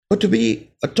But to be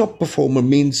a top performer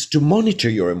means to monitor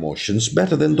your emotions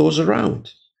better than those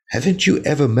around. Haven't you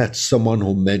ever met someone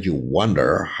who made you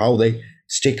wonder how they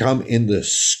stay calm in the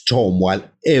storm while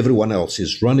everyone else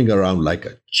is running around like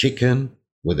a chicken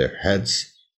with their heads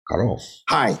cut off?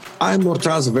 Hi, I'm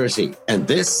Murtaza Versi, and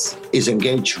this is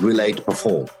Engage, Relate,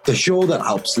 Perform, the show that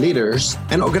helps leaders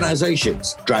and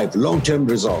organizations drive long-term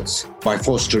results by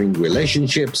fostering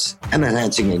relationships and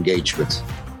enhancing engagement.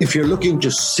 If you're looking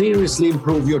to seriously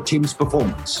improve your team's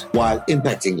performance while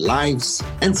impacting lives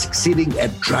and succeeding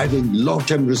at driving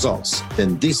long-term results,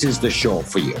 then this is the show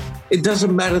for you. It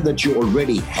doesn't matter that you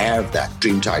already have that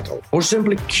dream title or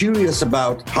simply curious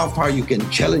about how far you can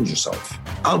challenge yourself.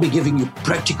 I'll be giving you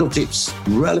practical tips,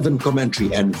 relevant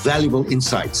commentary, and valuable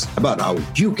insights about how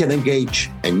you can engage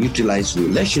and utilize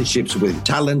relationships with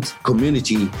talent,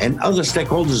 community, and other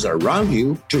stakeholders around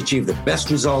you to achieve the best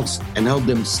results and help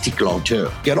them stick long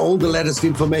term. Get all the latest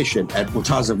information at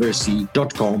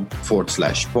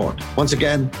murtazaversi.com/pod. Once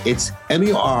again, it's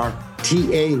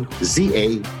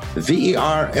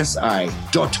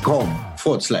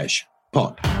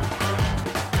murtazaversi.com/pod.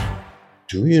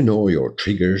 Do you know your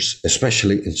triggers,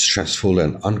 especially in stressful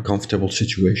and uncomfortable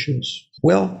situations?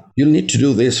 Well, you'll need to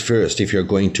do this first if you're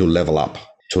going to level up,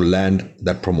 to land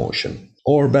that promotion,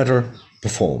 or better,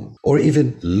 perform, or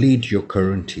even lead your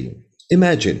current team.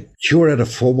 Imagine you're at a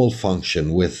formal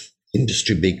function with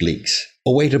industry big leagues.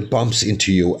 A waiter bumps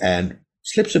into you and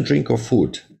slips a drink or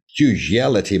food. You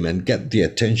yell at him and get the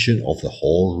attention of the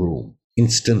whole room.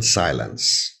 Instant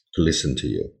silence to listen to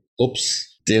you. Oops,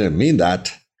 didn't mean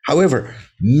that. However,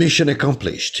 mission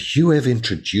accomplished. You have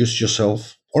introduced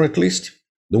yourself, or at least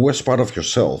the worst part of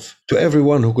yourself, to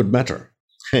everyone who could matter.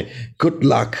 Good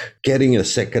luck getting a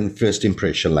second first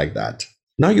impression like that.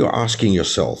 Now you're asking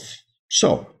yourself,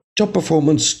 so top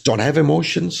performers don't have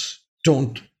emotions?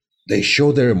 Don't they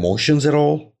show their emotions at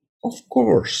all? Of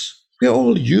course. We're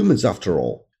all humans after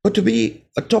all. But to be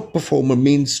a top performer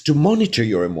means to monitor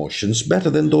your emotions better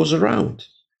than those around.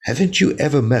 Haven't you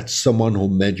ever met someone who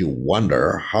made you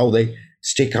wonder how they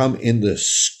stay calm in the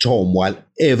storm while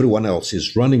everyone else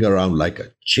is running around like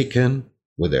a chicken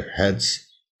with their heads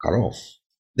cut off?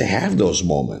 They have those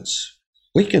moments.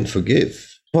 We can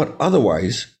forgive, but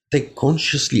otherwise, they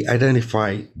consciously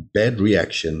identify bad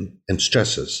reaction and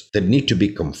stresses that need to be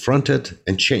confronted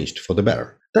and changed for the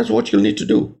better. That's what you'll need to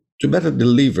do to better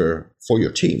deliver for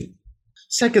your team.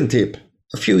 Second tip,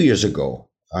 a few years ago,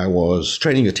 I was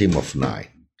training a team of 9.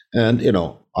 And,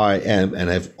 I am and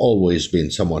have always been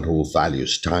someone who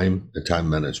values time and time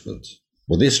management.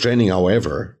 With this training,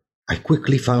 however, I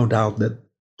quickly found out that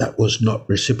that was not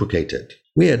reciprocated.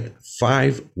 We had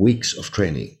 5 weeks of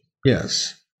training.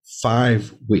 Yes,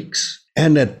 5 weeks.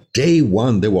 And at day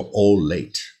 1, they were all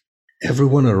late.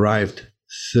 Everyone arrived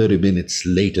 30 minutes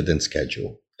later than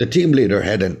scheduled. The team leader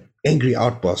had an angry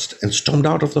outburst and stormed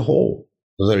out of the hall.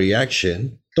 The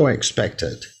reaction, though I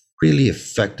expected, really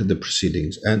affected the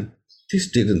proceedings, and this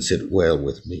didn't sit well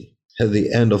with me. At the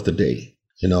end of the day,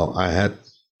 I had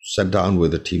sat down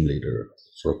with the team leader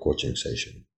for a coaching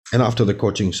session. And after the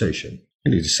coaching session,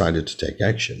 he decided to take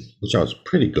action, which I was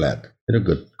pretty glad. He had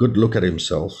a good look at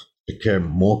himself, became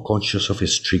more conscious of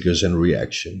his triggers and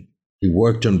reaction. He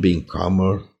worked on being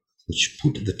calmer, which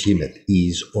put the team at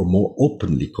ease, or more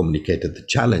openly communicated the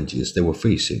challenges they were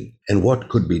facing and what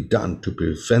could be done to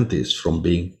prevent this from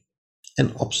being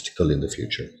an obstacle in the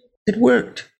future. It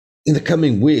worked. In the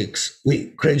coming weeks, we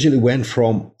gradually went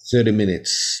from 30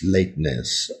 minutes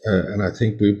lateness, and I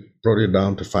think we brought it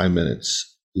down to 5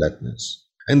 minutes lateness.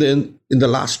 And then in the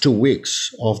last 2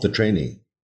 weeks of the training,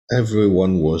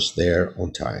 everyone was there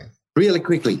on time. Really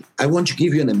quickly, I want to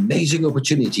give you an amazing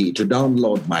opportunity to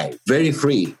download my very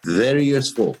free, very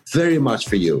useful, very much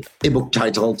for you ebook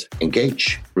titled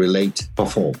Engage, Relate,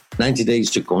 Perform, 90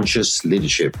 Days to Conscious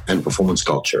Leadership and Performance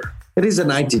Culture. It is a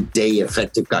 90-day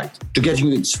effective guide to get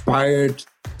you inspired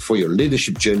for your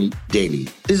leadership journey daily.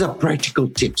 These are practical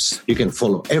tips you can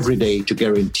follow every day to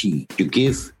guarantee you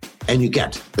give and you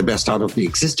get the best out of the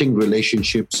existing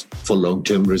relationships for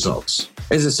long-term results.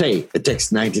 As I say, it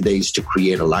takes 90 days to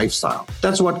create a lifestyle.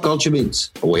 That's what culture means,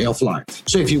 a way of life.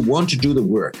 So if you want to do the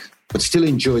work, but still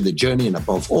enjoy the journey and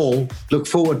above all, look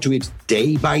forward to it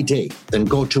day by day, then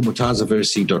go to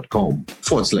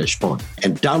murtazaversi.com/pod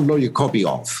and download your copy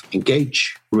of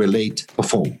Engage, Relate,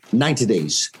 Perform, 90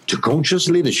 Days to Conscious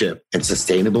Leadership and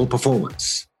Sustainable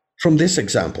Performance. From this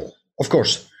example, of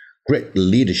course, great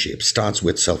leadership starts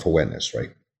with self-awareness,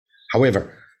 right?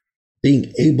 However,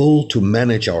 being able to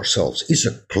manage ourselves is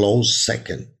a close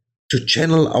second. To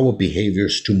channel our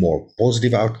behaviors to more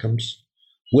positive outcomes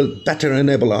will better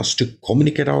enable us to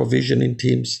communicate our vision in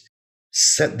teams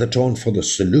set the tone for the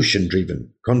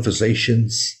solution-driven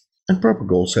conversations and proper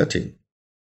goal setting,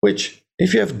 which,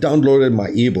 if you have downloaded my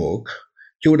ebook,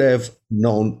 you would have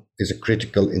known is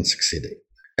critical in succeeding.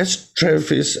 As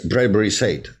Travis Bradbury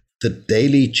said, the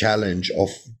daily challenge of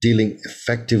dealing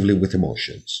effectively with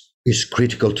emotions is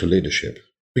critical to leadership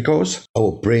because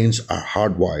our brains are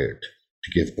hardwired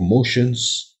to give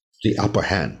emotions the upper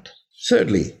hand.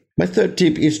 Thirdly, my third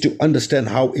tip is to understand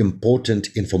how important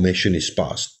information is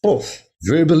passed, both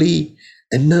verbally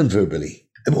and non-verbally.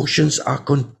 Emotions are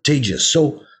contagious,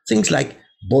 so things like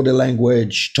body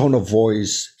language, tone of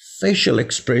voice, facial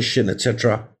expression,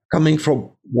 etc., coming from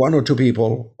one or two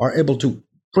people are able to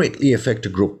greatly affect a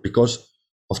group because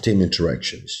of team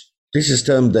interactions. This is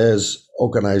termed as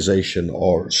organization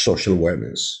or social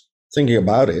awareness. Thinking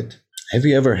about it, have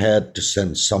you ever had to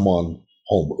send someone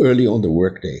home early on the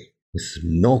workday with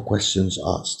no questions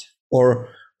asked? Or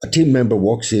a team member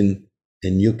walks in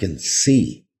and you can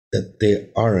see that they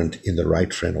aren't in the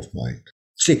right frame of mind.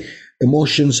 See,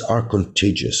 emotions are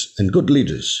contagious, and good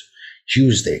leaders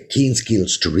use their keen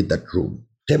skills to read that room,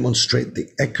 demonstrate the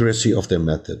accuracy of their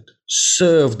method,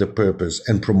 serve the purpose,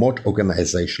 and promote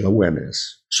organizational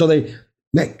awareness. So they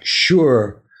make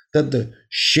sure that the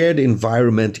shared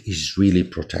environment is really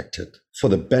protected for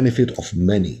the benefit of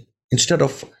many, instead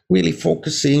of really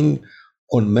focusing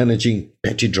on managing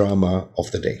petty drama of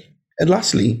the day. And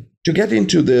lastly, to get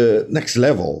into the next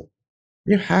level,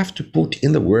 you have to put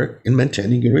in the work in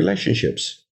maintaining your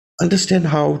relationships. Understand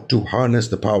how to harness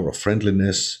the power of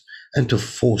friendliness and to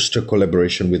foster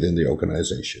collaboration within the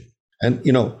organization. And,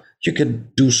 you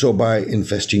can do so by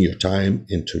investing your time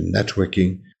into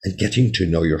networking and getting to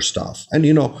know your staff. And,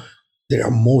 there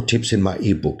are more tips in my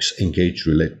ebooks, Engage,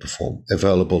 Relate, Perform,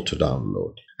 available to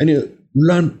download. And you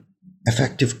learn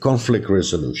effective conflict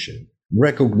resolution,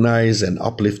 recognize and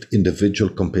uplift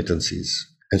individual competencies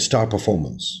and star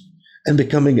performance, and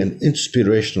becoming an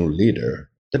inspirational leader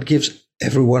that gives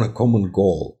everyone a common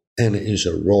goal and is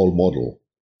a role model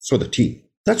for the team.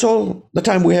 That's all the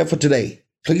time we have for today.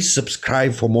 Please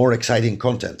subscribe for more exciting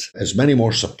content, as many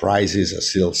more surprises are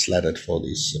still slated for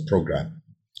this program.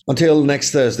 Until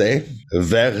next Thursday,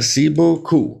 merci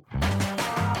beaucoup.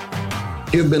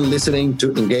 You've been listening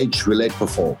to Engage, Relate,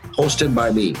 Perform, hosted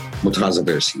by me, Murtaza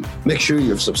Versi. Make sure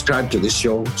you've subscribed to this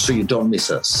show so you don't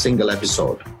miss a single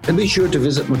episode. And be sure to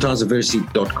visit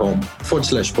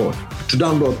murtazaversi.com/pod to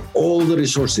download all the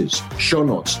resources, show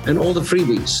notes, and all the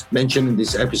freebies mentioned in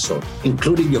this episode,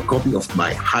 including your copy of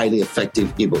my highly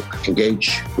effective ebook,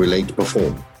 Engage, Relate,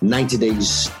 Perform, 90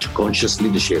 Days to Conscious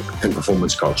Leadership and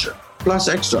Performance Culture, plus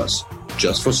extras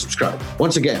just for subscribe.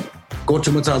 Once again, go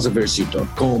to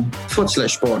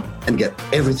murtazaversi.com/pod and get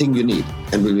everything you need.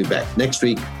 And we'll be back next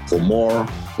week for more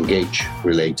Engage,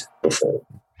 Relate, Perform.